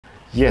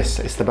Yes,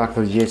 it's the back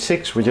of the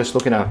Gh6. We're just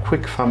looking at a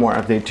quick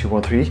firmware update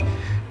 2.3,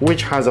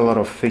 which has a lot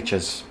of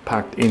features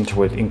packed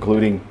into it,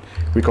 including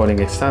recording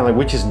externally,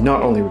 which is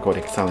not only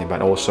recording externally,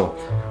 but also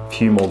a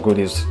few more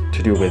goodies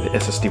to do with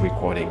SSD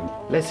recording.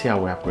 Let's see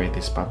how we upgrade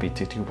this puppy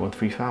to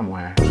 2.3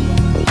 firmware.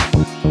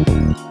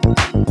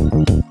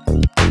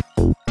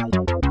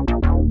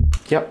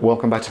 Yep,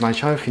 welcome back to my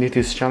channel. If you're new to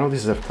this channel,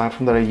 this is a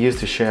platform that I use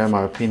to share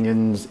my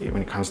opinions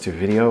when it comes to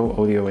video,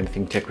 audio,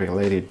 anything tech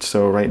related.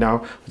 So right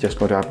now, we're just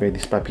going to upgrade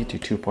this puppy to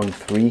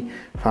 2.3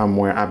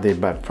 firmware update.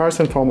 But first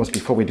and foremost,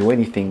 before we do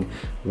anything,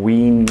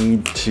 we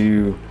need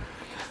to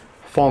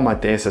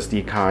format the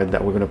SSD card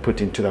that we're going to put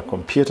into the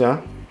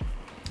computer,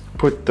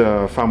 put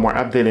the firmware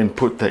update, and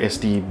put the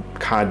SD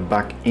card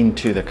back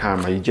into the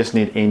camera. You just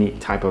need any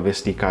type of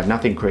SD card,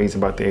 nothing crazy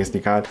about the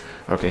SD card.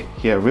 Okay,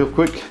 here real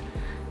quick.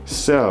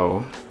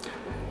 So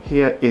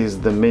here is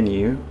the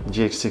menu,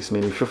 Gh6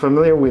 menu. If you're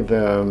familiar with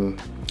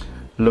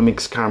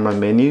Lumix camera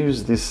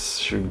menus, this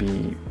should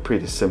be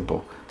pretty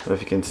simple. So if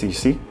you can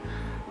see,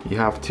 you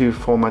have to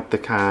format the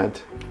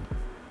card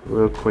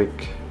real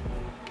quick.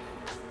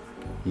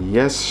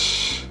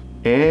 Yes,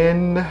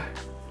 and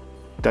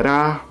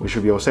ta-da, we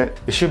should be all set.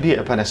 There should be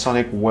a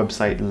Panasonic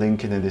website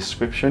link in the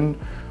description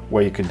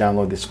where you could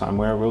download this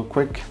firmware real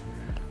quick.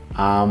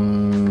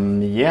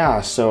 Yeah,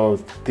 so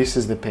this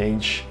is the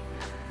page.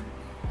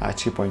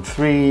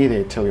 2.3,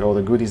 they tell you all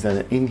the goodies that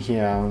are in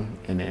here,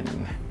 and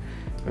then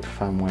with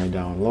firmware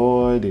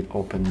download, it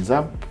opens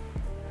up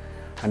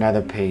another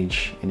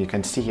page, and you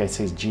can see here it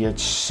says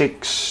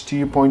Gh6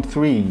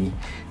 2.3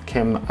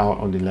 came out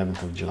on the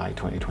 11th of July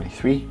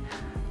 2023.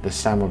 The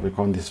time of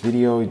recording this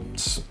video,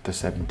 it's the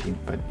 17th,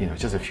 but you know,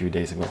 just a few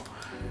days ago.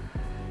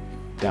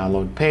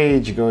 Download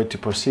page, go to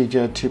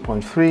procedure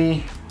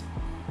 2.3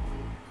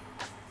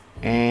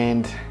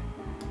 and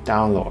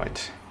download.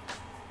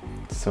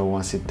 So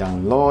once it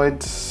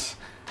downloads,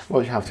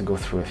 well, you have to go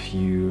through a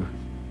few,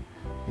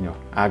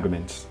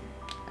 arguments.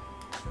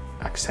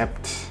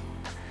 Accept,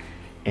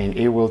 and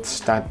it will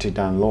start to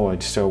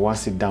download. So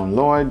once it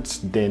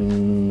downloads,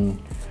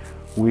 then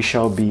we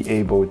shall be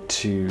able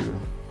to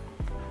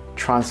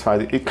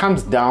transfer it. It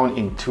comes down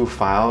in two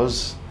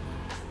files,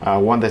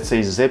 one that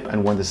says zip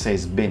and one that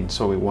says bin.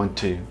 So we want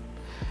to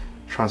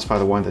transfer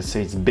the one that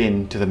says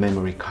bin to the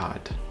memory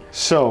card.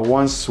 So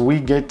once we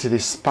get to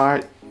this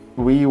part,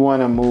 we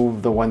want to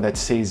move the one that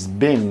says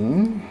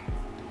bin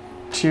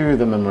to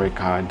the memory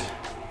card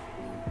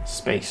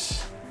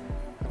space.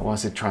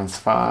 Once it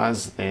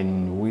transfers,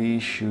 then we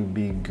should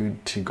be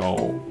good to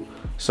go.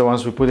 So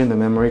once we put in the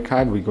memory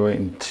card, we go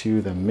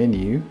into the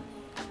menu,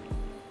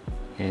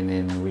 and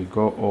then we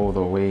go all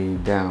the way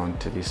down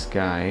to this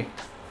guy,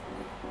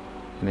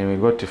 and then we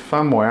go to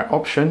firmware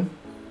option,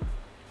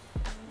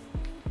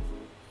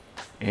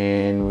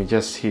 and we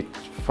just hit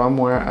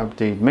firmware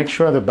update. Make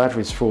sure the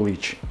battery is fully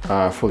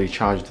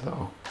charged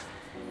though,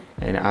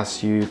 and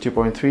ask you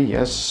 2.3.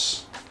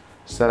 Yes,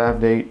 set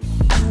update.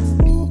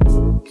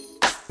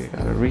 We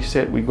gotta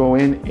reset. We go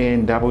in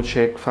and double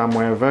check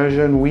firmware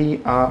version. We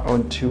are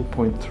on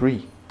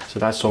 2.3. So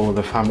that's all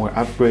the firmware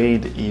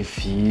upgrade.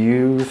 If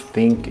you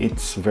think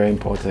it's very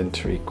important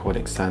to record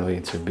externally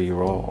into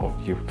B-Raw, or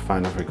you're a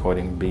fan of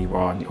recording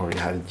B-Raw and you already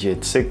had a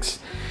Gh6,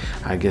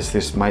 I guess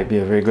this might be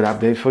a very good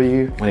update for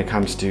you. When it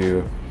comes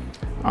to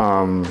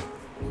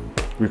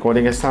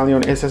recording externally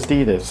on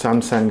SSD, the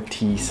Samsung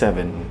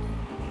T7,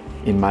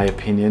 in my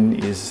opinion,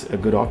 is a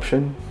good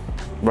option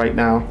right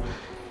now.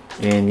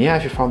 And yeah,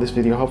 if you found this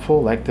video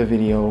helpful, like the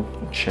video,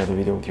 share the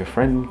video with your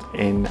friend,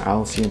 and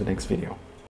I'll see you in the next video.